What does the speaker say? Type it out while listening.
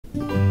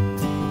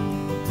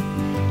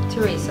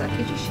Teresa,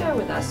 could you share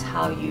with us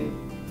how you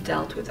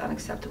dealt with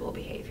unacceptable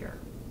behavior?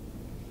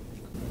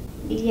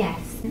 Yes.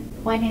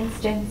 One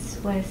instance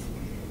was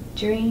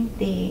during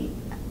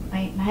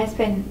my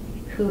husband,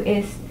 who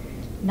is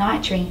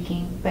not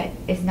drinking but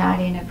is not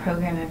in a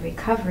program of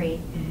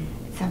recovery,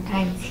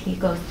 sometimes he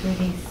goes through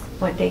these,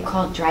 what they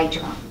call dry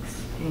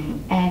drunks.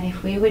 And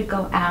if we would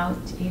go out,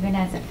 even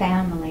as a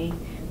family,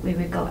 we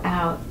would go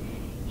out,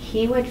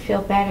 he would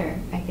feel better.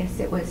 I guess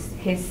it was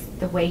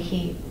the way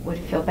he would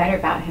feel better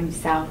about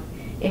himself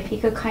if he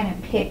could kind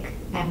of pick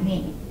at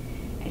me.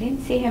 I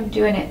didn't see him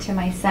doing it to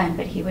my son,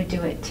 but he would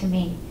do it to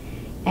me.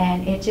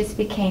 And it just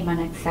became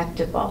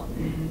unacceptable.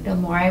 The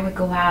more I would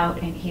go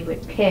out and he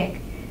would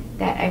pick,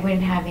 that I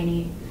wouldn't have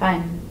any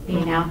fun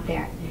being out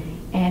there.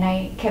 And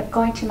I kept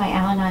going to my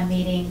Al-Anon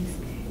meetings,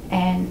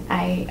 and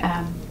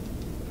I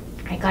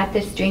got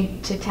this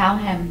drink to tell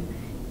him,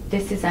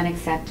 this is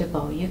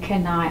unacceptable. You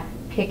cannot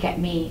pick at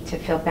me to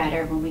feel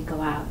better when we go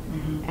out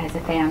as a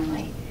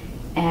family.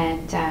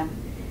 And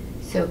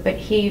but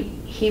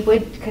he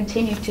would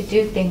continue to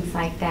do things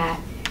like that.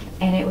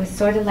 And it was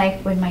sort of like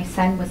when my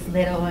son was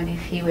little, and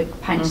if he would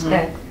punch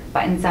the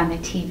buttons on the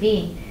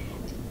TV,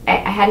 I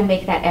had to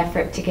make that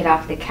effort to get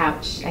off the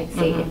couch. I'd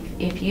say,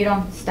 if you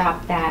don't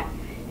stop that,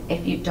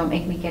 if you don't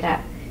make me get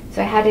up.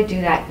 So I had to do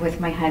that with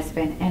my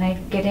husband, and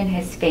I'd get in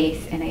his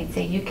face and I'd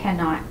say, you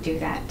cannot do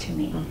that to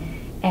me.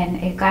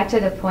 And it got to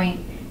the point,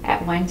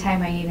 at one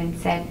time I even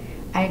said,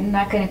 I'm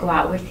not going to go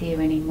out with you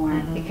anymore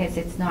because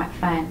it's not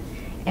fun,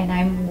 and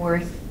I'm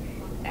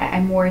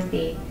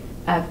worthy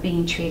of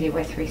being treated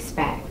with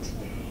respect.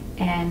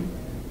 And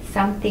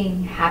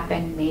something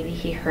happened, maybe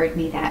he heard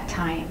me that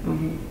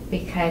time,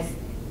 because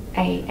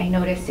I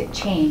noticed it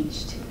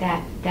changed,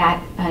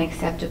 that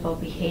unacceptable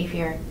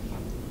behavior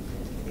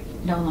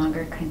no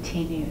longer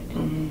continued.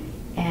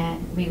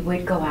 And we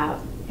would go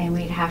out and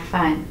we'd have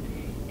fun,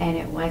 and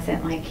it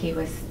wasn't like he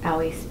was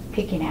always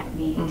picking at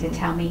me to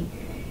tell me.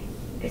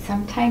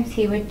 Sometimes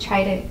he would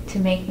try to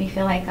make me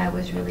feel like I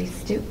was really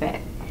stupid,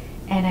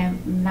 and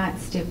I'm not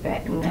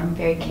stupid. I'm a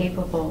very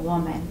capable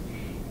woman.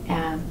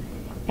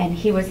 And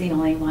he was the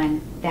only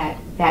one that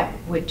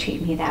would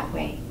treat me that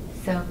way.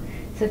 So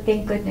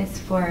thank goodness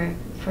for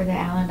the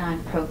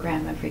Al-Anon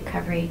program of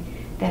recovery,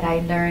 that I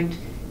learned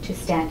to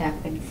stand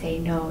up and say,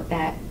 no,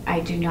 that I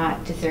do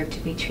not deserve to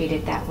be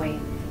treated that way.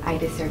 I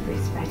deserve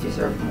respect. You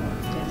deserve more,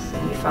 yes.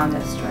 And you found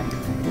that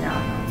strength in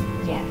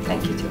Al-Anon. Yes.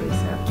 Thank you,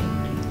 Teresa.